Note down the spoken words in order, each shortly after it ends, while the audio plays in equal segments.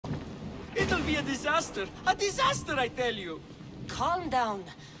It'll be a disaster. A disaster, I tell you. Calm down.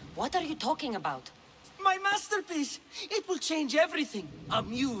 What are you talking about? My masterpiece! It will change everything.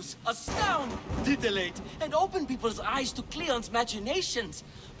 Amuse, astound, titillate, and open people's eyes to Cleon's imaginations.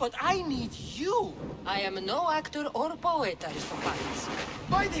 But I need you. I am no actor or poet, Aristophanes.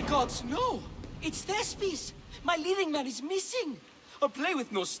 By the gods, no! It's Thespis! My leading man is missing! A play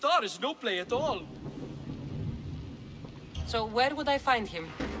with no star is no play at all. So where would I find him?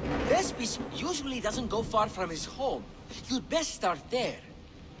 Thespis usually doesn't go far from his home. You'd best start there.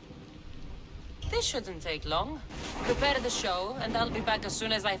 This shouldn't take long. Prepare the show, and I'll be back as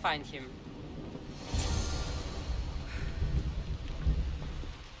soon as I find him.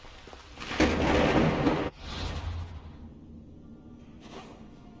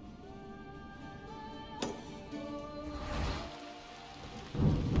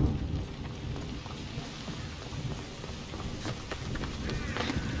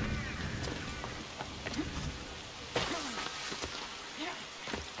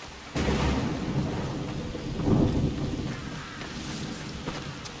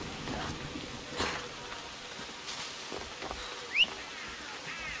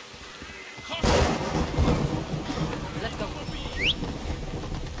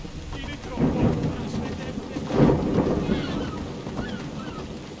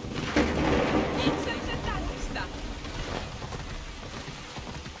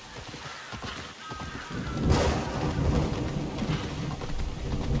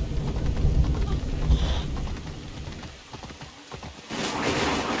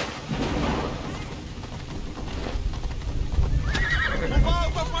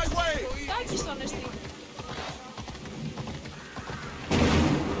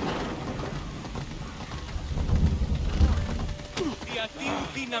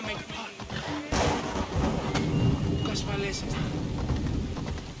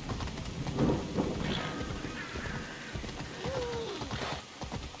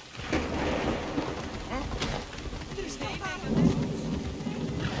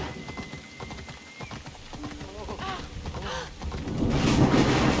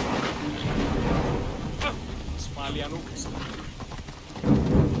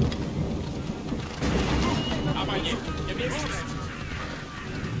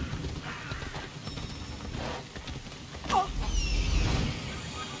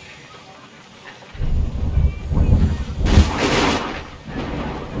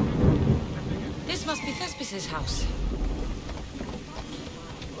 This must be Thespis' house.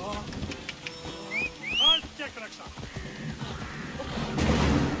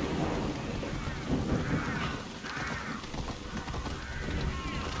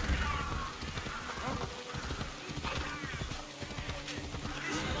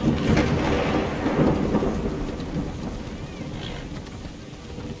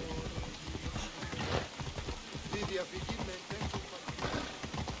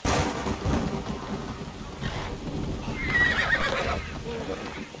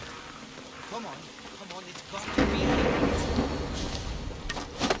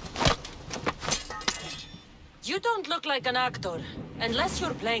 You don't look like an actor, unless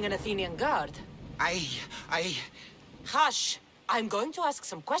you're playing an Athenian guard. Hush! I'm going to ask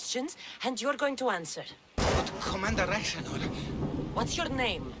some questions, and you're going to answer. But Commander Rexenor... What's your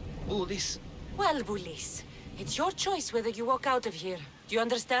name? Ulis? Well, Bulis, it's your choice whether you walk out of here. Do you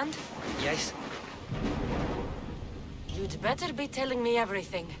understand? Yes. You'd better be telling me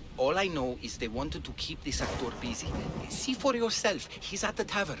everything. All I know is they wanted to keep this actor busy. See for yourself, he's at the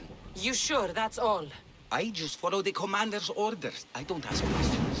tavern. You sure that's all? I just follow the commander's orders. I don't ask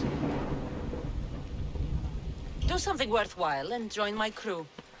questions. Do something worthwhile and join my crew.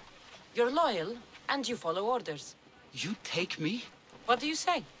 You're loyal, and you follow orders. You take me? What do you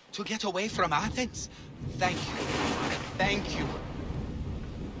say? To get away from Athens? Thank you. Thank you.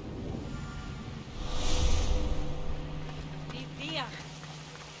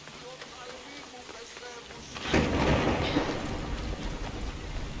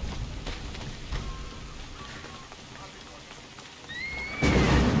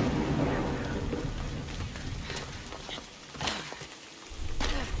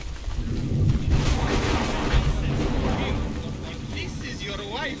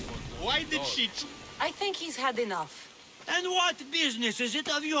 Why did she... I think he's had enough. And what business is it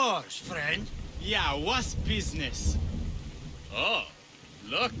of yours, friend? Yeah, what's business? Oh,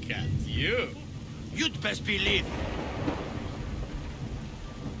 look at you. You'd best be leaving.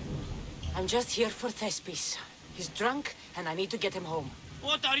 I'm just here for Thespis. He's drunk, and I need to get him home.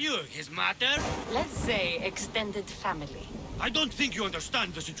 What are you, his mater? Let's say extended family. I don't think you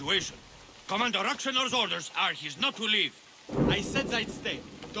understand the situation. Commander Raxenor's orders are he's not to leave. I said I'd stay.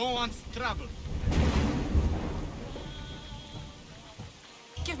 don't want trouble.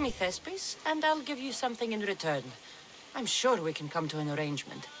 Give me Thespis, and I'll give you something in return. I'm sure we can come to an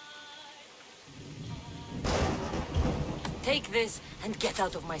arrangement. Take this and get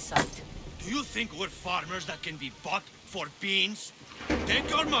out of my sight. Do you think we're farmers that can be bought for beans? Take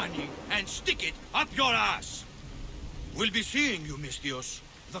your money and stick it up your ass. We'll be seeing you, Mistios.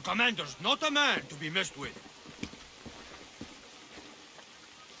 The commander's not a man to be messed with.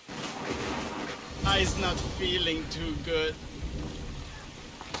 I's not feeling too good.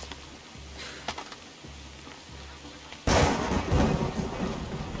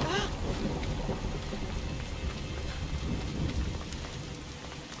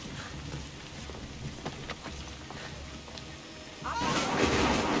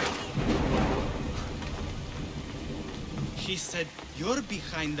 He said, "You're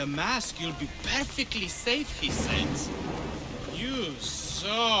behind the mask. You'll be perfectly safe," he said. You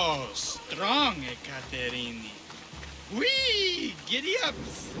so strong, Ekaterini. Whee!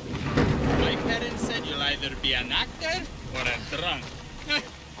 Giddy-ups! My parents said you'll either be an actor or a drunk.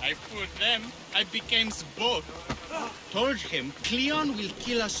 I fooled them. I became both. Told him Cleon will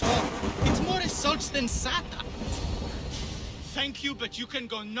kill us all. It's more assaults than Satan. Thank you, but you can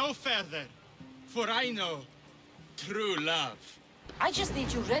go no further. For I know true love. I just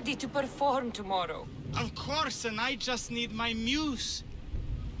need you ready to perform tomorrow. Of course, and I just need my muse.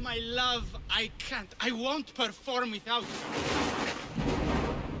 My love, I can't. I won't perform without you.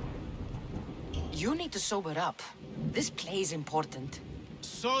 You need to sober up. This play's important.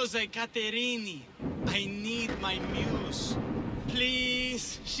 Soze Caterini, I need my muse.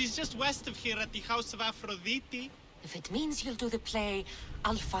 Please, she's just west of here at the House of Aphrodite. If it means you'll do the play,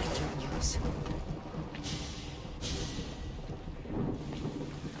 I'll find your news.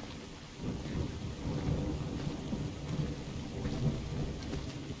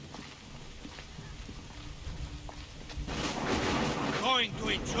 Going to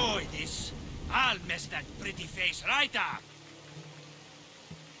enjoy this. I'll mess that pretty face right up.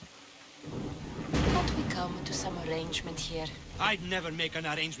 Can't we come to some arrangement here? I'd never make an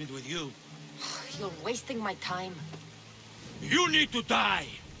arrangement with you. You're wasting my time. You need to die!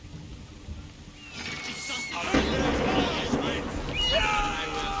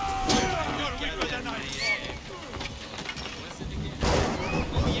 You're weaker than I thought.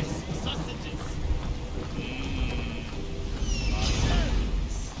 Oh yes, sausages.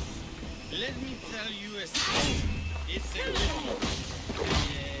 Let me tell you a story. It's a good one.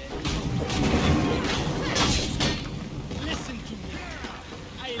 Listen to me.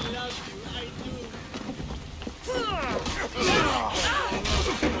 I love you, I do.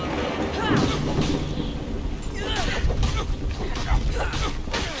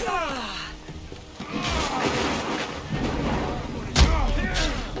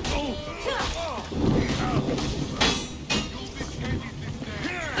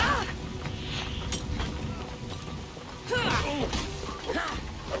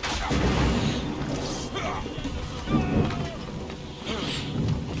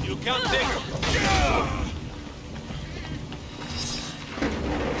 You can't take it.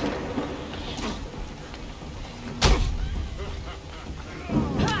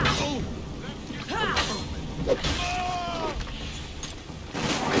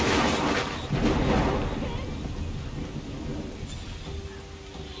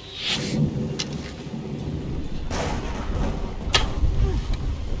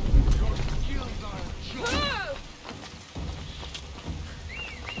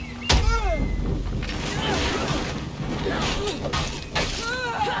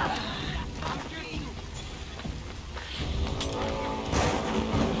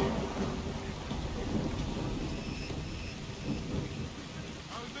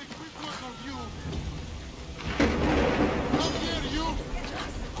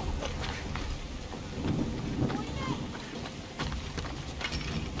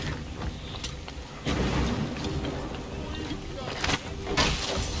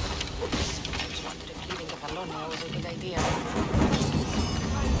 Was a good idea.